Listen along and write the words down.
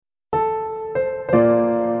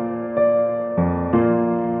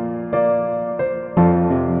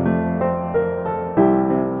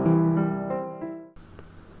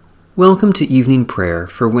Welcome to evening prayer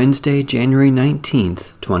for Wednesday, January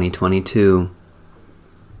 19th, 2022.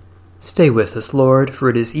 Stay with us, Lord, for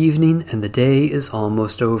it is evening and the day is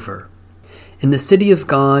almost over. In the city of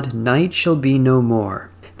God, night shall be no more.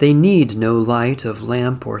 They need no light of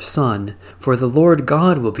lamp or sun, for the Lord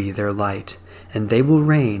God will be their light, and they will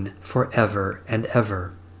reign forever and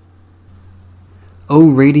ever. O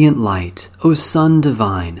radiant light, O Sun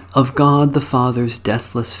divine, of God the Father's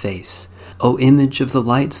deathless face, O image of the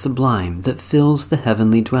light sublime that fills the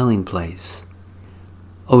heavenly dwelling place.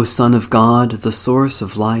 O Son of God, the source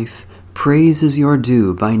of life, praise is your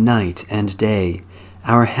due by night and day.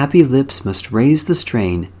 Our happy lips must raise the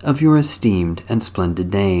strain of your esteemed and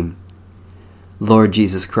splendid name. Lord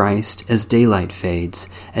Jesus Christ, as daylight fades,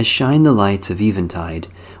 as shine the lights of eventide,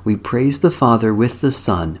 we praise the Father with the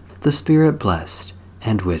Son, the Spirit blessed,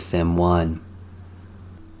 and with them one.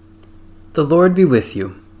 The Lord be with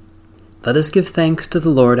you. Let us give thanks to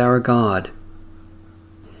the Lord our God.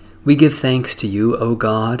 We give thanks to you, O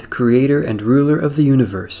God, Creator and Ruler of the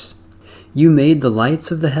universe. You made the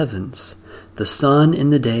lights of the heavens, the sun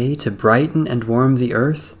in the day to brighten and warm the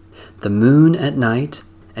earth, the moon at night,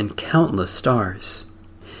 and countless stars.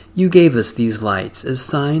 You gave us these lights as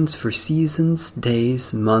signs for seasons,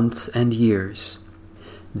 days, months, and years.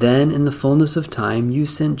 Then, in the fullness of time, you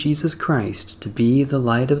sent Jesus Christ to be the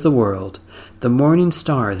light of the world, the morning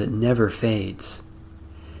star that never fades.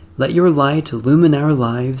 Let your light illumine our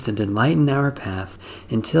lives and enlighten our path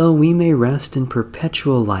until we may rest in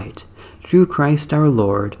perpetual light, through Christ our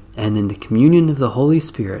Lord, and in the communion of the Holy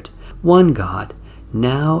Spirit, one God,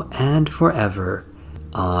 now and forever.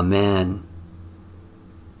 Amen.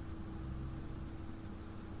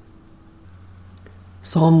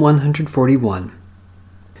 Psalm 141.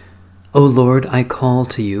 O Lord, I call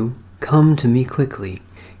to you, come to me quickly.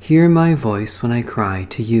 Hear my voice when I cry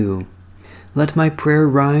to you. Let my prayer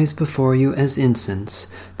rise before you as incense,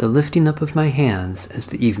 the lifting up of my hands as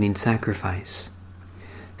the evening sacrifice.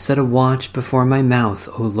 Set a watch before my mouth,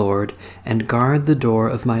 O Lord, and guard the door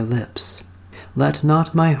of my lips. Let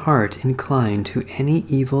not my heart incline to any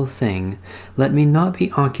evil thing. Let me not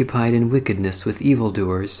be occupied in wickedness with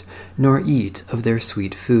evildoers, nor eat of their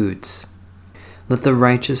sweet foods. Let the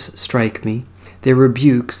righteous strike me. Their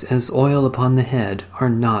rebukes, as oil upon the head, are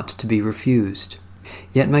not to be refused.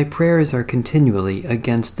 Yet my prayers are continually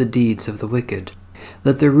against the deeds of the wicked.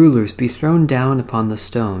 Let their rulers be thrown down upon the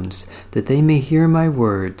stones, that they may hear my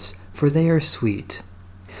words, for they are sweet.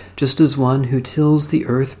 Just as one who tills the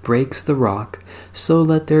earth breaks the rock, so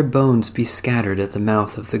let their bones be scattered at the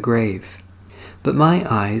mouth of the grave. But my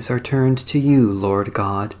eyes are turned to you, Lord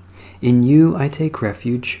God. In you I take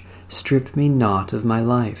refuge. Strip me not of my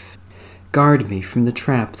life. Guard me from the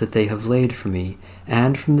trap that they have laid for me,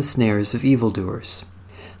 and from the snares of evildoers.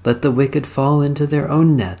 Let the wicked fall into their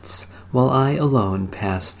own nets, while I alone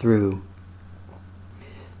pass through.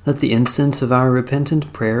 Let the incense of our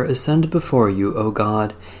repentant prayer ascend before you, O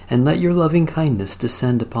God, and let your loving kindness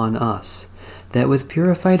descend upon us, that with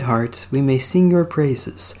purified hearts we may sing your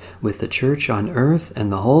praises with the church on earth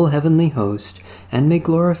and the whole heavenly host, and may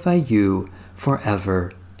glorify you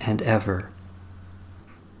forever and ever.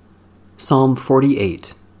 Psalm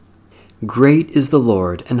 48. Great is the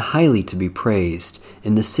Lord, and highly to be praised,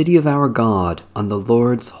 in the city of our God, on the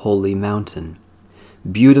Lord's holy mountain.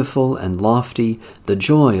 Beautiful and lofty, the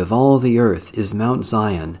joy of all the earth is Mount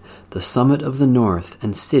Zion, the summit of the north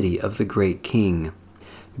and city of the great King.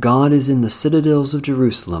 God is in the citadels of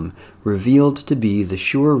Jerusalem, revealed to be the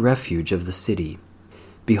sure refuge of the city.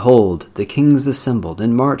 Behold, the kings assembled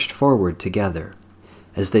and marched forward together.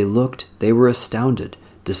 As they looked, they were astounded.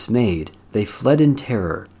 Dismayed, they fled in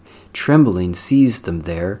terror. Trembling seized them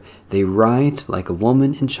there. They writhed like a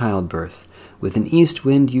woman in childbirth. With an east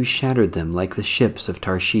wind you shattered them like the ships of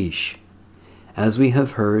Tarshish. As we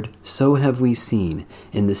have heard, so have we seen,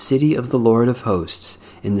 in the city of the Lord of hosts,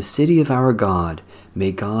 in the city of our God.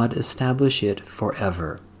 May God establish it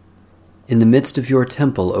forever. In the midst of your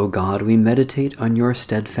temple, O God, we meditate on your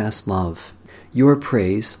steadfast love. Your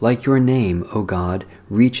praise, like your name, O God,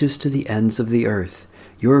 reaches to the ends of the earth.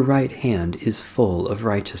 Your right hand is full of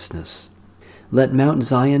righteousness. Let Mount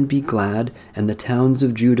Zion be glad, and the towns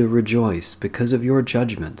of Judah rejoice because of your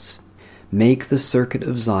judgments. Make the circuit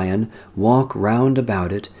of Zion, walk round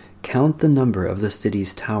about it, count the number of the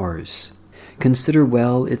city's towers. Consider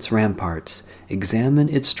well its ramparts, examine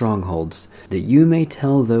its strongholds, that you may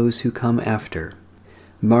tell those who come after.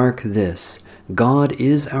 Mark this, God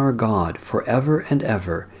is our God forever and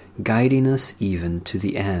ever, guiding us even to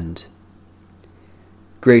the end.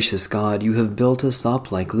 Gracious God, you have built us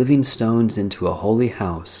up like living stones into a holy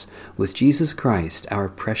house, with Jesus Christ, our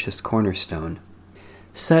precious cornerstone.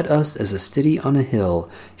 Set us as a city on a hill,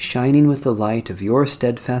 shining with the light of your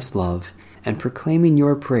steadfast love, and proclaiming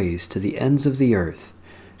your praise to the ends of the earth,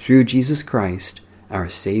 through Jesus Christ, our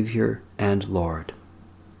Savior and Lord.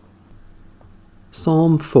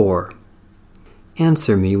 Psalm 4.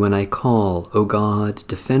 Answer me when I call, O God,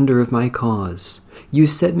 defender of my cause. You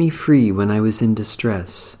set me free when I was in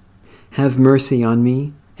distress. Have mercy on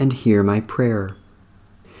me and hear my prayer.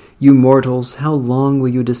 You mortals, how long will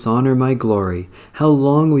you dishonor my glory? How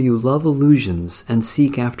long will you love illusions and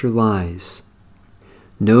seek after lies?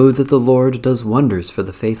 Know that the Lord does wonders for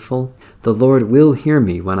the faithful. The Lord will hear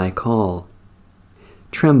me when I call.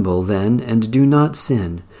 Tremble then, and do not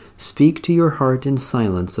sin. Speak to your heart in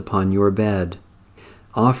silence upon your bed.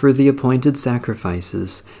 Offer the appointed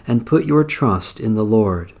sacrifices, and put your trust in the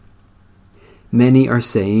Lord. Many are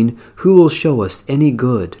saying, "Who will show us any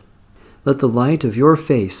good?" Let the light of your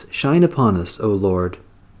face shine upon us, O Lord.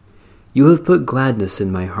 You have put gladness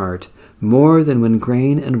in my heart, more than when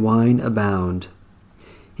grain and wine abound.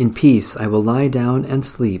 In peace I will lie down and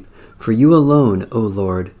sleep, for you alone, O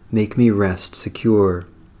Lord, make me rest secure.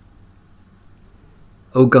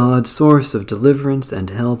 O God, source of deliverance and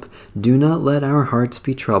help, do not let our hearts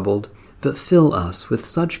be troubled, but fill us with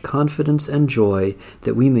such confidence and joy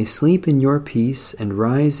that we may sleep in your peace and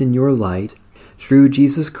rise in your light, through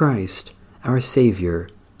Jesus Christ, our Savior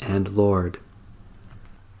and Lord.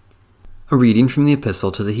 A reading from the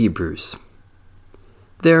Epistle to the Hebrews.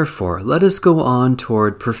 Therefore, let us go on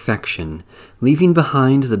toward perfection, leaving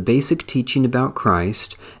behind the basic teaching about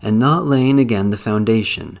Christ and not laying again the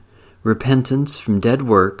foundation, repentance from dead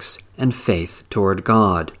works and faith toward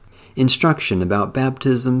God, instruction about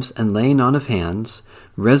baptisms and laying on of hands,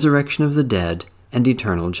 resurrection of the dead, and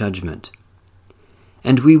eternal judgment.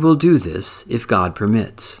 And we will do this if God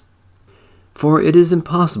permits. For it is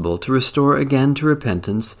impossible to restore again to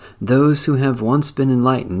repentance those who have once been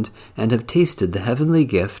enlightened and have tasted the heavenly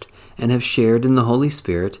gift and have shared in the Holy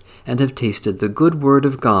Spirit and have tasted the good word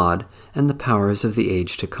of God and the powers of the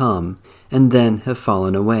age to come, and then have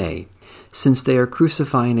fallen away, since they are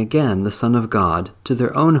crucifying again the Son of God to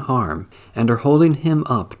their own harm and are holding him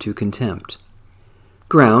up to contempt.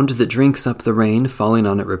 Ground that drinks up the rain falling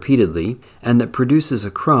on it repeatedly, and that produces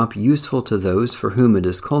a crop useful to those for whom it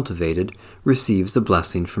is cultivated, receives the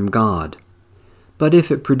blessing from God. But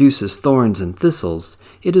if it produces thorns and thistles,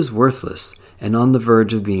 it is worthless and on the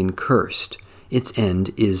verge of being cursed. Its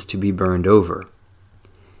end is to be burned over.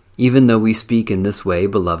 Even though we speak in this way,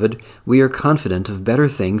 beloved, we are confident of better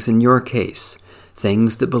things in your case,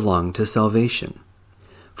 things that belong to salvation.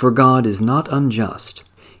 For God is not unjust.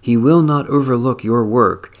 He will not overlook your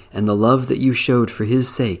work and the love that you showed for his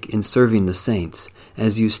sake in serving the saints,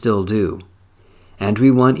 as you still do. And we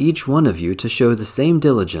want each one of you to show the same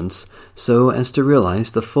diligence, so as to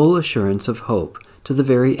realize the full assurance of hope to the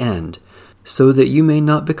very end, so that you may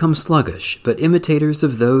not become sluggish, but imitators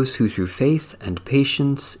of those who through faith and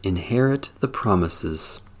patience inherit the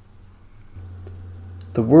promises.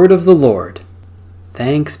 The word of the Lord.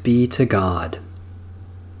 Thanks be to God.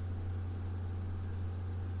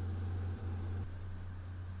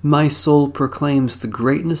 My soul proclaims the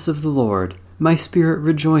greatness of the Lord. My spirit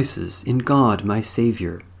rejoices in God my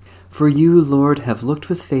Savior. For you, Lord, have looked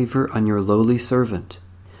with favor on your lowly servant.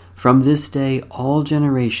 From this day all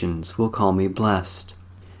generations will call me blessed.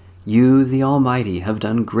 You, the Almighty, have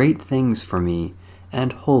done great things for me,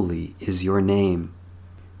 and holy is your name.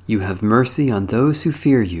 You have mercy on those who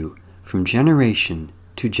fear you, from generation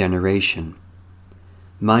to generation.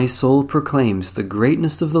 My soul proclaims the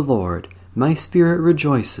greatness of the Lord. My spirit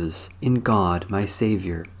rejoices in God my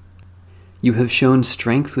Savior. You have shown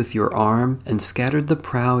strength with your arm and scattered the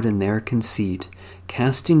proud in their conceit,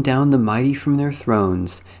 casting down the mighty from their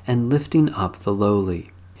thrones and lifting up the lowly.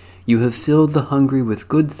 You have filled the hungry with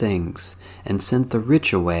good things and sent the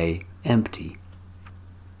rich away empty.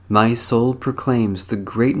 My soul proclaims the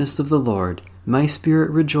greatness of the Lord. My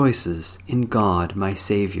spirit rejoices in God my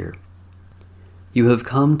Savior. You have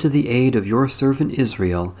come to the aid of your servant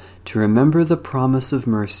Israel to remember the promise of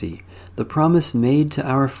mercy, the promise made to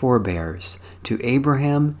our forebears, to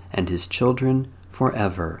Abraham and his children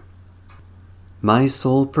forever. My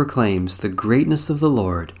soul proclaims the greatness of the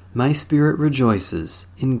Lord. My spirit rejoices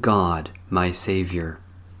in God my Savior.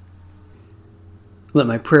 Let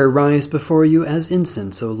my prayer rise before you as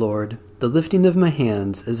incense, O Lord, the lifting of my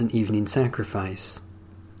hands as an evening sacrifice.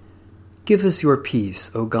 Give us your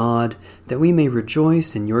peace, O God, that we may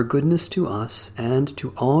rejoice in your goodness to us and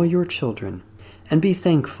to all your children, and be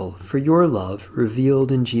thankful for your love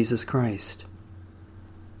revealed in Jesus Christ.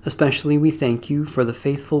 Especially we thank you for the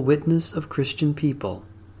faithful witness of Christian people,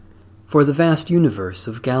 for the vast universe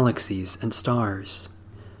of galaxies and stars,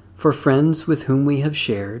 for friends with whom we have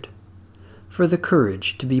shared, for the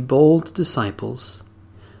courage to be bold disciples,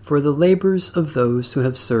 for the labors of those who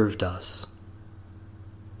have served us.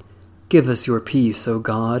 Give us your peace, O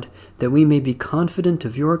God, that we may be confident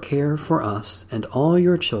of your care for us and all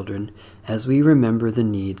your children as we remember the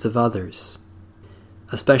needs of others.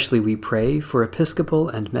 Especially we pray for Episcopal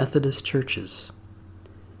and Methodist churches,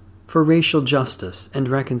 for racial justice and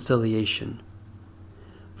reconciliation,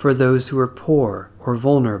 for those who are poor or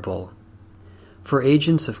vulnerable, for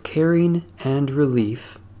agents of caring and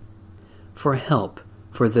relief, for help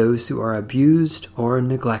for those who are abused or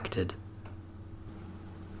neglected.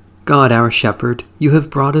 God, our Shepherd, you have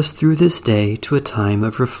brought us through this day to a time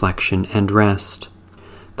of reflection and rest.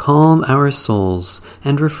 Calm our souls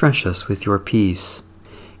and refresh us with your peace.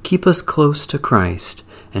 Keep us close to Christ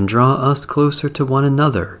and draw us closer to one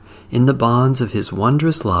another in the bonds of his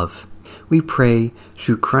wondrous love. We pray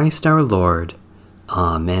through Christ our Lord.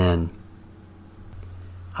 Amen.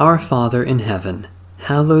 Our Father in heaven,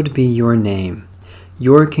 hallowed be your name.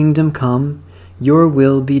 Your kingdom come, your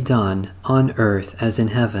will be done on earth as in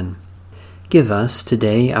heaven. Give us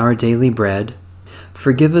today our daily bread.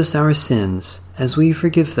 Forgive us our sins as we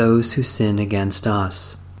forgive those who sin against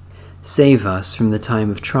us. Save us from the time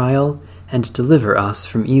of trial and deliver us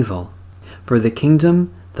from evil. For the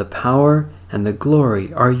kingdom, the power, and the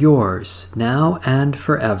glory are yours, now and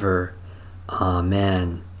forever.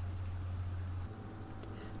 Amen.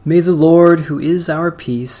 May the Lord, who is our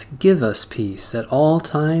peace, give us peace at all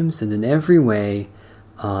times and in every way.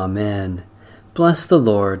 Amen. Bless the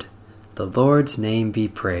Lord. The Lord's name be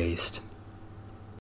praised.